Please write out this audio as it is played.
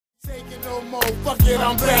more, fuck it,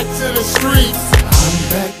 I'm back to the streets. I'm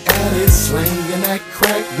back at it, slanging that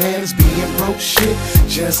crack, man, it's being broke, shit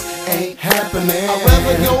just ain't happening. I'd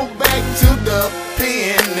rather go back to the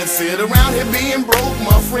pen than sit around here being broke,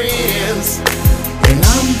 my friends. And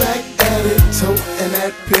I'm back at it, toting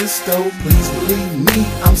that pistol, please believe me,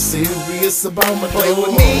 I'm serious about my Play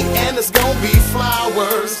with me and it's gonna be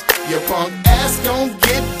flowers. Your punk ass gon'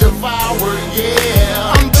 get devoured,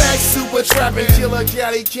 yeah. I'm back, super trapping, killer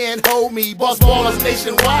Cali can't hold me. Boss ballers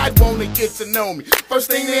nationwide wanna get to know me. First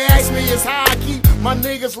thing they ask me is how I keep my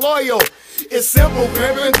niggas loyal. It's simple,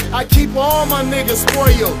 pimpin', I keep all my niggas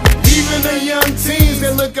spoiled. Even the young teens,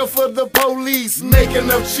 they looking for the police, make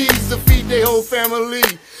enough cheese to feed their whole family.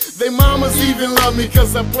 They mamas even love me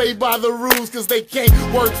cause I play by the rules, cause they can't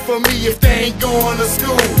work for me if they ain't going to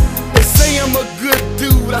school. They say I'm a good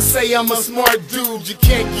dude, I say I'm a smart dude. You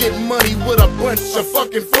can't get money with a bunch of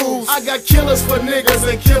fucking fools. I got killers for niggas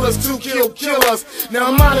and killers to kill killers. Now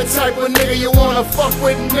I'm not the type of nigga you wanna fuck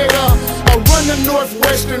with, nigga. I run the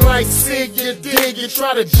Northwestern like Sig, you dig. You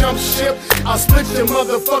try to jump ship, I'll split your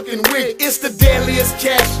motherfucking wig. It's the deadliest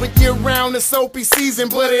cash, but year round it's soapy season,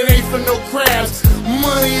 but it ain't for no crabs.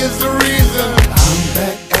 Money is the reason. I'm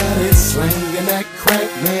back at it, slanging that crack,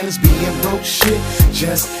 man, it's being broke, shit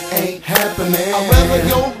just ain't happening. I'd rather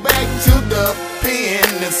go back to the pen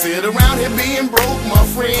than sit around here being broke, my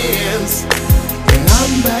friends. And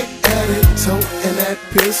I'm back at it, toting that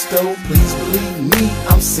pistol, please believe me,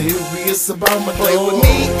 I'm serious about my Play with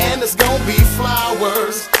me and it's gonna be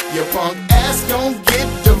flowers. Your punk ass gon' get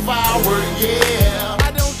devoured, yeah.